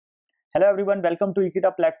Hello everyone, welcome to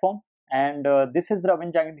Ekeeda platform, and this is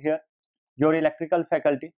Ravindra here, your electrical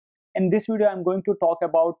faculty. In this video, I'm going to talk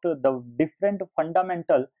about the different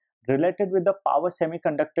fundamental related with the power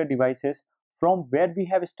semiconductor devices from where we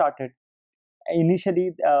have started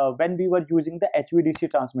initially when we were using the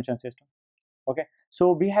HVDC transmission system. Okay,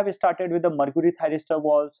 so we have started with the mercury thyristor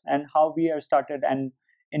valves and how we have started and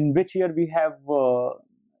in which year we have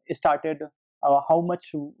started, how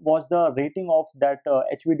much was the rating of that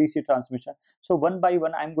HVDC transmission. So one by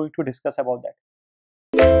one I'm going to discuss about that.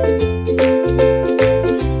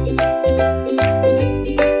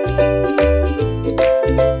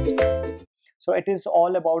 So it is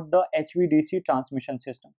all about the HVDC transmission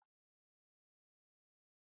system.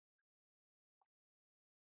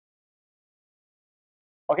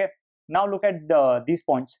 Okay, now look at these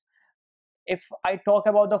points. If I talk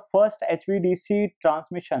about the first HVDC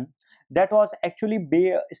transmission, that was actually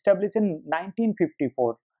established in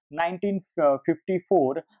 1954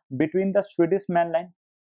 between the Swedish mainland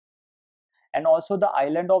and also the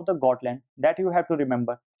island of the Gotland, that you have to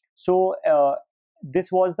remember. So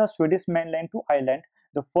this was the Swedish mainland to island.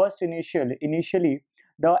 The first initially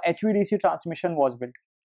the HVDC transmission was built,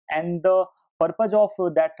 and the purpose of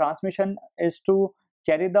that transmission is to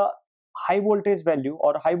carry the high voltage value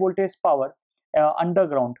or high voltage power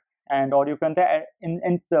underground, and or you can say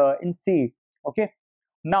in sea. Okay,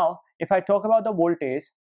 now if I talk about the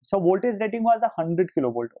voltage, so voltage rating was the 100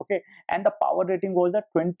 kilovolt, okay, and the power rating was the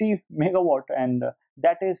 20 megawatt, and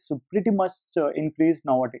that is pretty much increased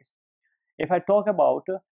nowadays. If I talk about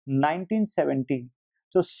 1970,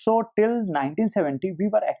 so till 1970 we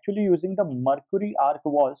were actually using the mercury arc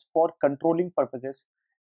valves for controlling purposes.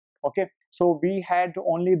 Okay, so we had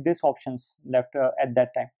only these options left at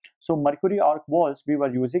that time. So mercury arc valves we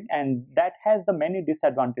were using, and that has the many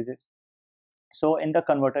disadvantages. So in the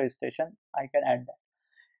converter station I can add that.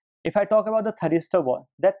 If I talk about the thyristor valve,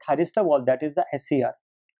 that thyristor valve, that is the SCR,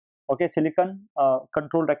 okay, silicon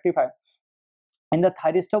control rectifier. In the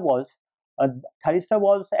thyristor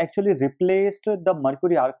valves actually replaced the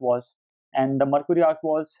mercury arc valves, and the mercury arc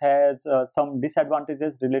valves has some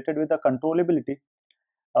disadvantages related with the controllability.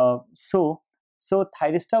 So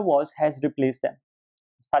thyristor valves has replaced them.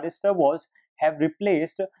 Thyristor valves have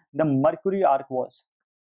replaced the mercury arc valves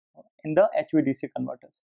in the HVDC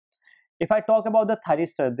converters. If I talk about the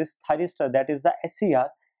thyristor, this thyristor, that is the SCR,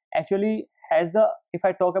 actually has the, if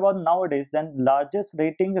I talk about nowadays, then largest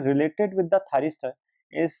rating related with the thyristor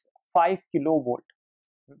is 5 kilovolt.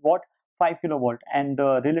 What? 5 kilovolt, and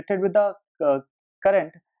related with the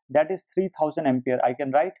current, that is 3000 ampere. I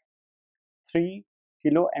can write 3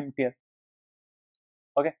 kilo ampere.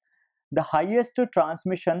 Okay, the highest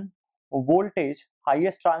transmission voltage,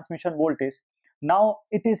 now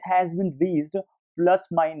it has been reached plus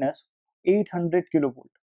minus 800 kilovolt.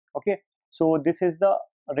 Okay, so this is the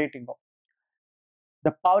rating of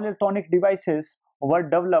the power electronic devices were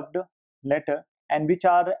developed later, and which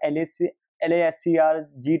are LASCR,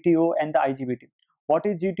 GTO, and the IGBT. What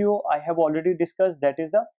is GTO? I have already discussed. That is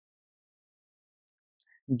the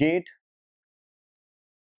gate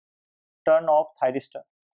turn off thyristor.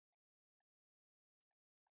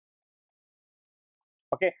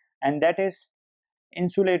 Okay, and that is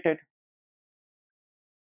insulated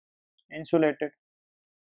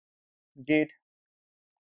gate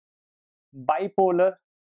bipolar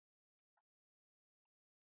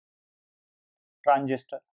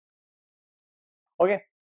transistor. Okay,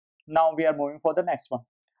 now we are moving for the next one.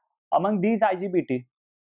 Among these IGBT,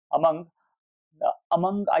 among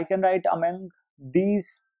I can write among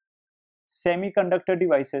these semiconductor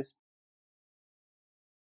devices,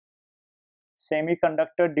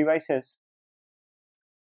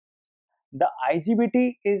 the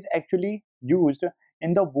IGBT is actually used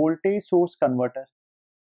in the voltage source converter,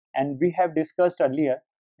 and we have discussed earlier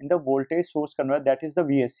in the voltage source converter, that is the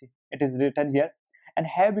VSC. It is written here, and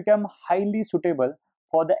have become highly suitable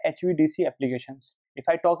for the HVDC applications. If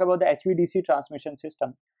I talk about the HVDC transmission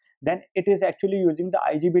system, then it is actually using the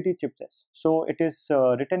IGBT chipsets. So it is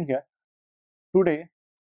written here. Today,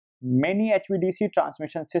 many HVDC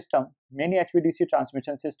transmission system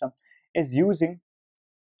is using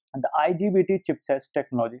the IGBT chipsets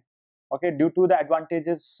technology. Okay, due to the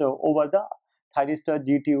advantages over the thyristor,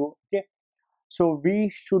 GTO. Okay, so we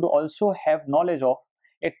should also have knowledge of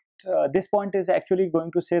it. This point is actually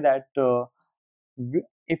going to say that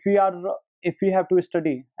if we have to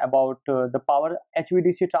study about the power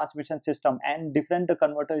HVDC transmission system and different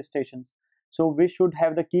converter stations, so we should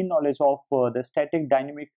have the keen knowledge of the static,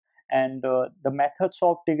 dynamic, and the methods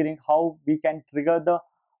of triggering, how we can trigger the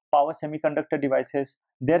power semiconductor devices,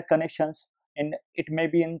 their connections, it may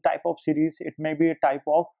be in type of series, it may be a type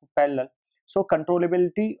of parallel. So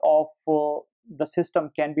controllability of the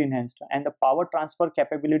system can be enhanced, and the power transfer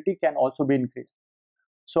capability can also be increased.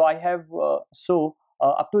 So I have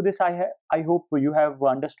up to this I hope you have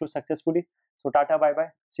understood successfully. So tata, bye bye,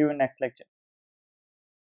 see you in next lecture.